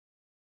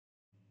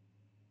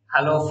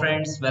Hello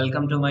friends,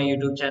 welcome to my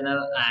YouTube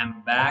channel. I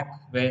am back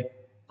with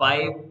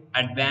 5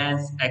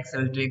 advanced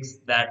Excel tricks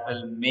that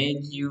will make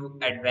you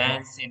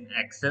advance in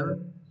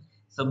Excel.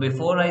 So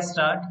before I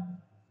start,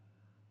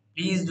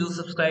 please do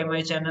subscribe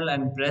my channel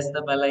and press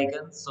the bell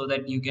icon so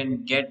that you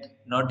can get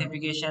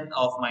notification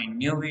of my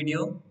new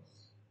video.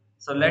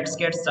 So let's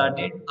get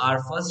started.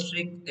 Our first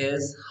trick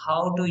is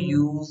how to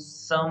use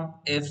sum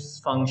ifs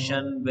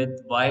function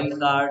with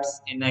wildcards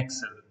in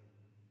Excel.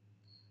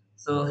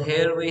 So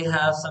here we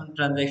have some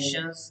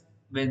transactions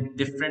with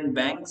different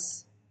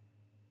banks,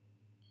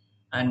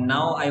 and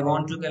now I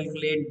want to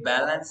calculate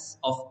balance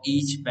of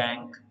each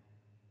bank.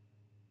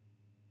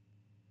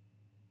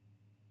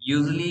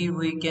 Usually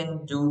we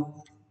can do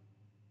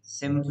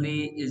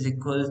simply is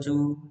equal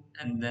to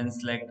and then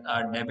select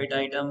our debit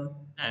item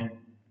and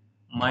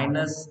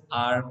minus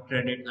our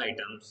credit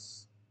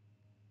items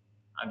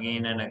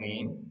again and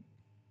again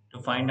to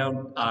find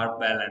out our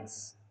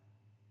balance.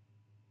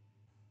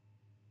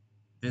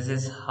 This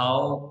is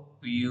how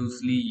we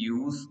usually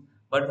use,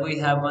 but we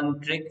have one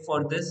trick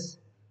for this.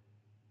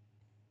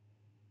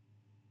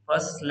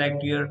 First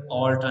select your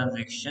all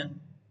transaction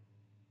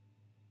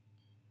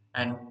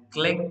and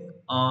click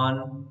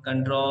on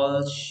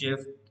Ctrl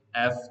Shift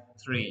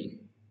F3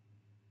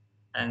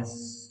 and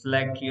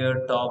select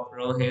your top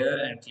row here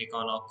and click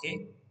on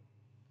OK.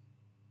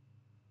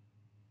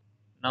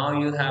 Now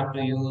you have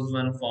to use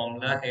one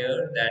formula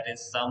here, that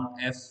is sum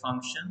f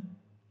function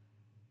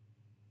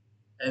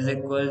is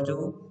equal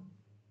to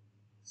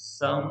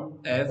sum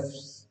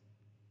f's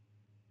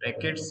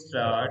bracket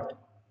start,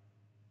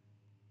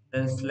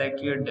 then select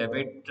your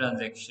debit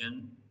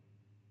transaction,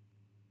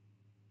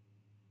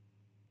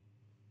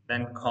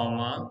 then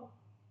comma,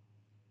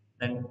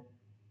 then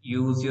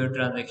use your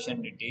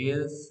transaction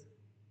details.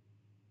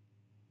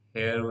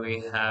 Here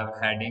we have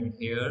heading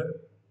here.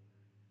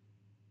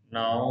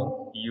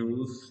 Now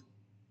use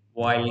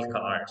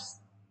wildcards,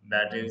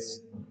 that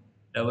is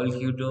double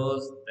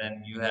quotes,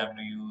 then you have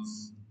to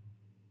use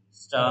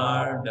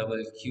star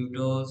double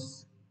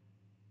quotes,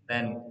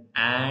 then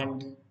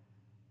and.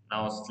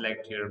 Now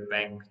select your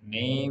bank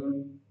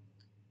name,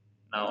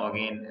 now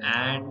again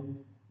and,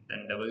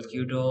 then double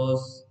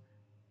quotes,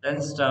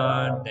 then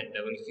star, then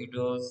double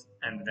quotes,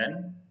 and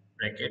then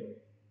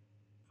bracket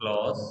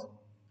close.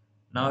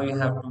 Now you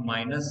have to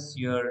minus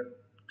your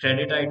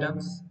credit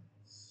items.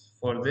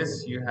 For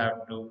this you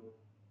have to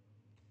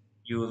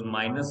use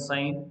minus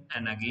sign,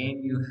 and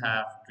again you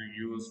have to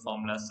use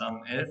formula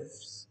sum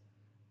ifs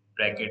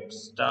bracket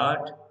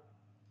start.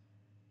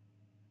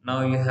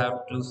 Now you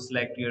have to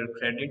select your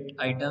credit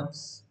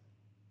items,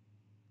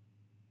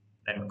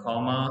 then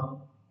comma,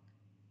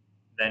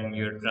 then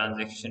your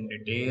transaction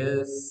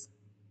details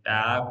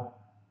tab,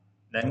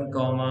 then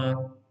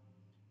comma.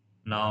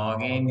 Now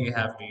again you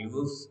have to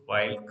use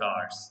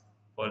wildcards.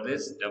 For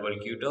this double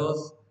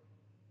quotes,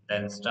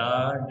 then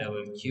star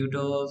double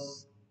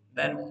quotes,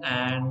 then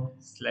and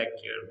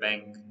select your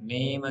bank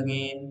name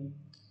again,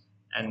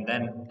 and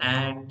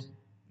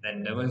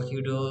then double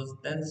quotes,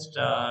 then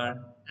star,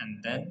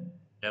 and then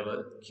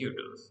double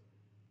quotes,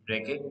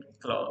 bracket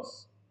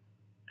close,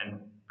 and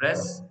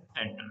press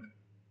enter.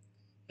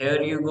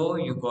 Here you go,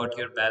 you got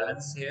your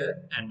balance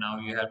here, and now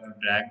you have to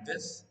drag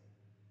this.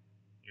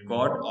 You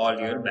got all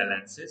your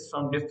balances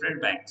from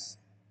different banks.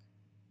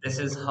 This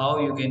is how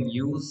you can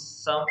use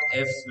some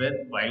ifs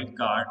with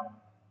wildcard.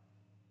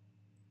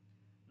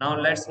 Now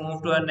let's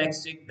move to our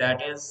next trick,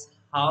 that is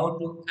how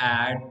to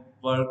add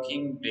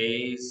working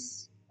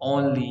days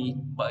only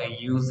by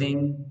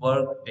using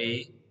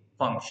workday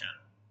function.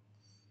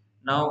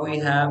 Now we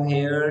have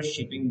here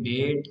shipping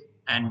date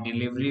and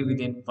delivery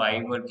within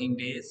 5 working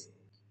days.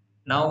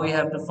 Now we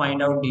have to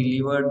find out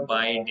delivered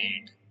by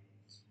date,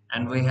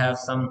 and we have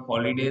some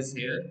holidays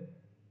here.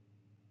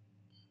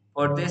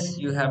 For this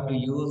you have to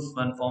use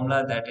one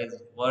formula, that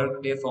is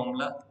workday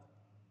formula.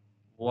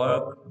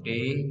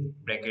 Workday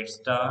bracket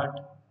start,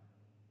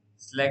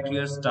 select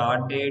your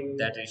start date,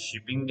 that is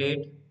shipping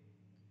date.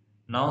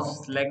 Now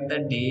select the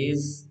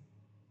days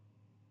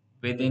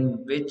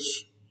within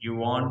which you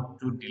want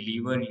to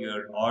deliver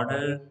your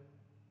order.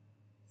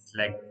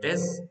 Select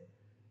this.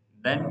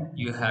 Then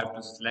you have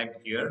to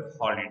select your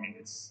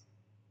holidays.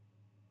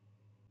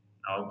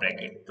 Now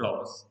bracket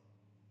close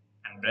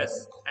and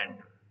press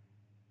enter.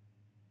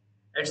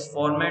 Its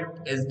format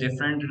is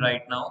different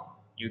right now.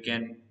 You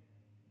can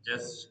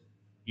just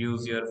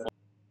use your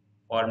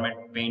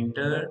format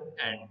painter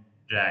and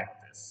drag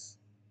this.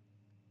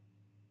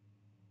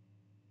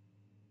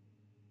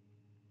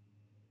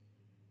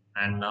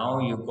 And now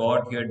you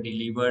got your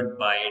delivered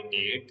by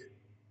date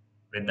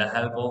with the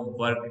help of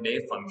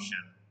workday function.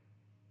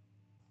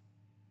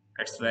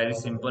 It's very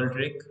simple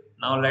trick.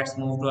 Now let's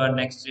move to our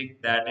next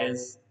trick, that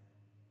is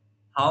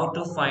how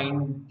to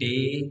find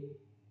day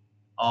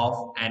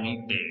of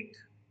any date.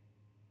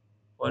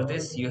 For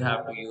this you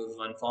have to use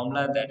one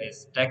formula, that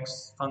is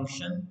text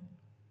function.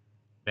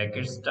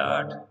 Bracket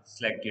start,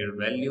 select your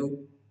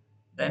value,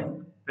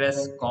 then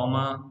press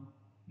comma,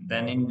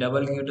 then in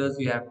double quotes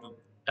you have to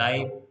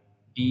type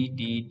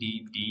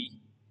DDDD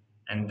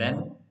and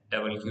then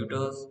double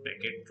quotes,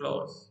 bracket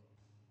close.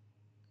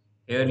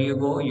 Here you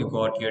go, you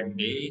got your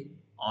day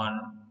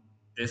on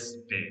this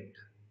date.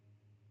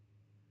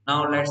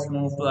 Now let's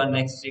move to our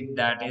next trick,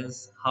 that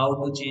is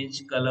how to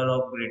change color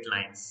of grid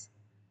lines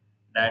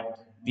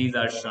that these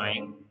are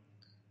showing.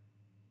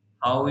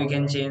 How we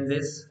can change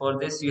this? For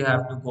this you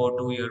have to go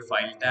to your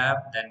file tab,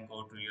 then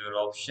go to your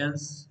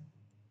options.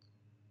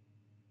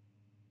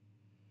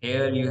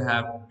 Here you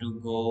have to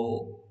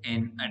go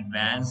in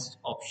advanced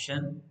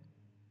option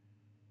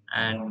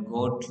and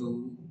go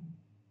to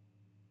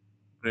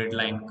grid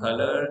line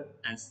color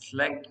and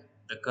select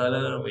the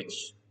color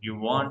which you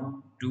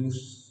want to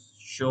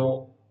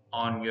show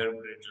on your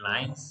grid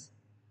lines.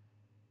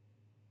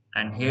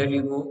 And here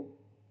you go,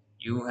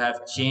 you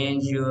have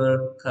changed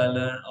your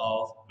color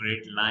of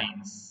grid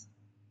lines.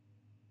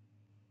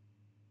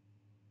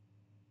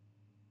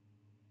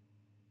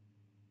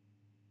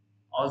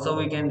 Also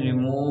we can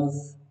remove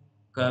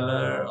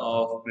color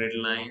of grid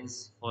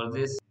lines. For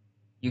this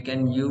you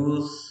can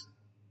use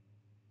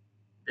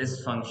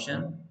this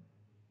function.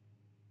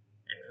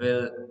 It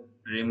will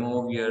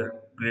remove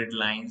your grid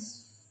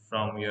lines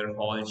from your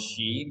whole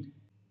sheet.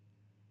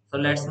 So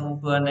let's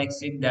move to our next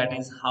tip, that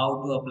is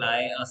how to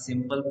apply a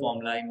simple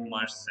formula in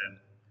merge cell.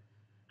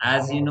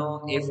 As you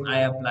know, if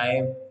I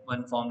apply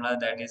one formula,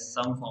 that is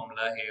some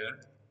formula here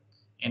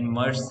in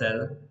merge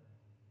cell,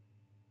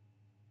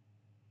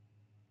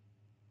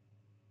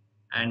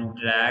 and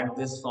drag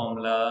this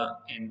formula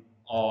in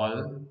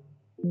all,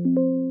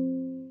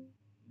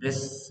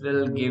 this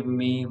will give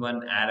me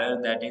one error,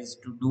 that is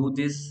to do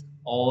this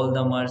all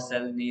the merge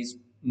cell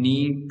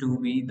need to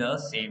be the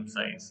same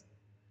size.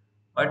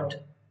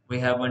 But we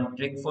have one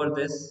trick for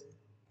this.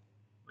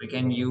 We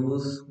can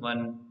use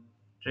one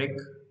trick,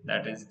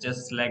 that is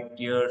just select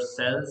your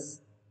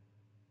cells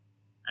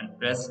and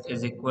press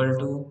is equal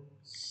to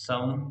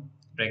sum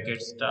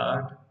bracket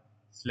start,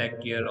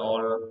 select your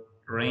all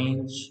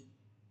range,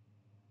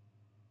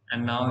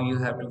 and now you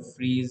have to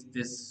freeze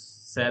this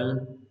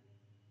cell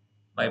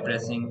by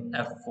pressing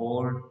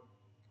F4.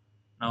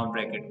 Now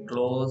bracket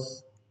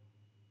close,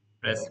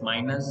 press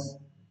minus,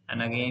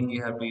 and again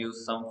you have to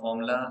use some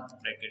formula,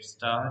 bracket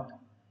start.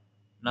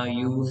 Now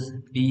use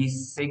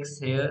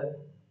D6 here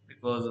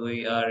because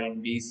we are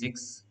in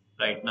D6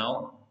 right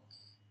now,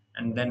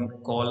 and then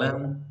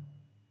colon.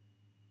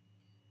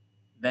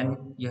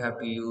 Then you have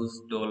to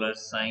use dollar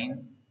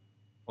sign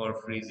for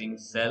freezing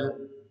cell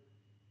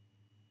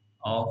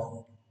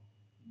of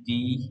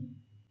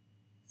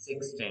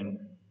D610.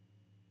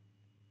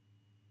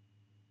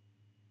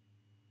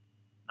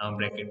 Now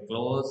bracket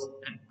close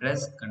and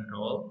press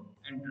Ctrl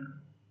Enter.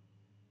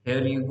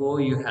 Here you go,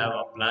 you have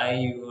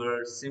applied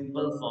your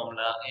simple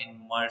formula in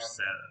merge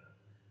cell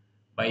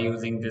by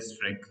using this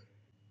trick.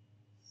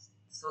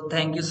 So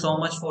thank you so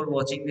much for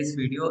watching this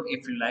video.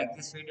 If you like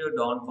this video,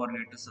 don't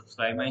forget to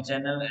subscribe my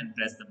channel and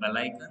press the bell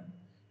icon.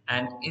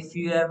 And if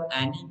you have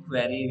any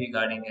query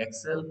regarding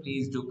Excel,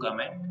 please do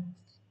comment.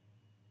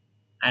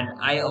 And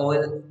I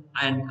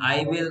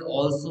will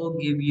also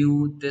give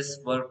you this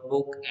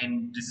workbook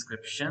in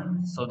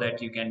description so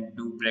that you can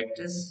do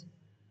practice.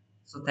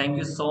 So thank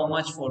you so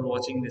much for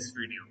watching this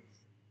video.